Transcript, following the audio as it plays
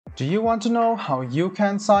Do you want to know how you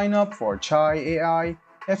can sign up for chai.ai?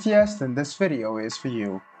 If yes, then this video is for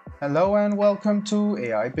you. Hello and welcome to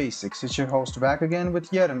AI Basics. It's your host back again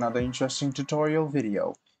with yet another interesting tutorial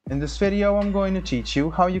video. In this video, I'm going to teach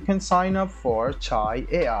you how you can sign up for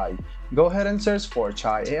chai.ai. Go ahead and search for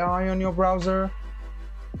chai.ai on your browser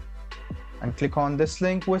and click on this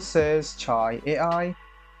link which says chai.ai,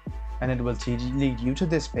 and it will lead you to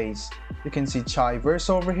this page. You can see Chaiverse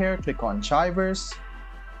over here. Click on Chaiverse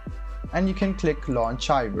and you can click Launch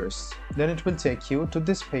Chaiverse. Then it will take you to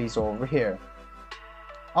this page over here.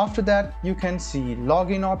 After that, you can see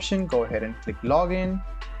Login option. Go ahead and click Login.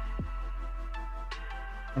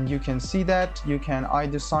 And you can see that you can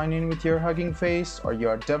either sign in with your Hugging Face or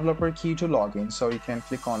your developer key to log in. So you can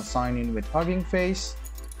click on Sign in with Hugging Face.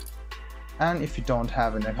 And if you don't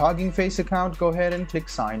have a Hugging Face account, go ahead and click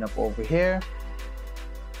Sign Up over here.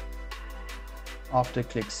 After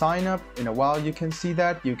click sign up, in a while you can see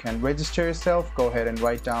that you can register yourself. Go ahead and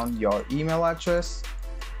write down your email address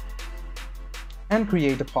and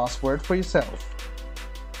create a password for yourself.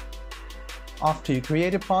 After you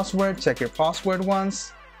create a password, check your password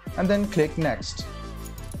once and then click next.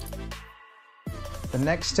 The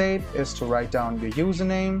next step is to write down your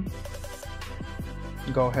username.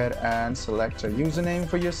 Go ahead and select a username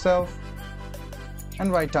for yourself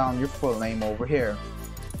and write down your full name over here.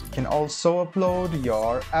 You can also upload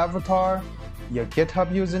your avatar, your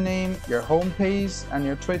GitHub username, your home page, and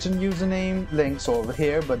your Twitter username links over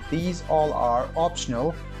here, but these all are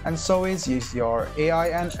optional, and so is your AI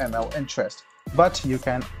and ML interest. But you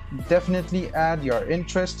can definitely add your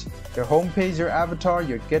interest, your home page, your avatar,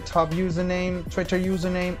 your GitHub username, Twitter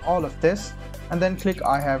username, all of this, and then click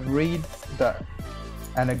I have read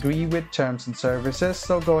and agree with terms and services.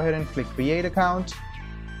 So go ahead and click create account.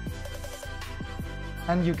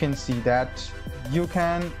 And you can see that you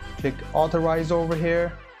can click authorize over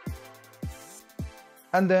here,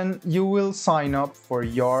 and then you will sign up for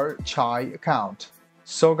your Chai account.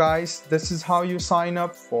 So guys, this is how you sign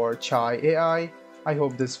up for chai.ai. I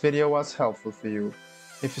hope this video was helpful for you.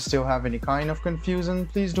 If you still have any kind of confusion,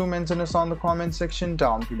 please do mention us on the comment section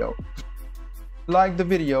down below. Like the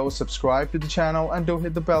video, subscribe to the channel, and do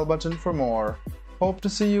hit the bell button for more. Hope to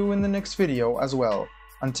see you in the next video as well.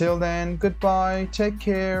 Until then, goodbye, take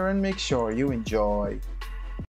care, and make sure you enjoy.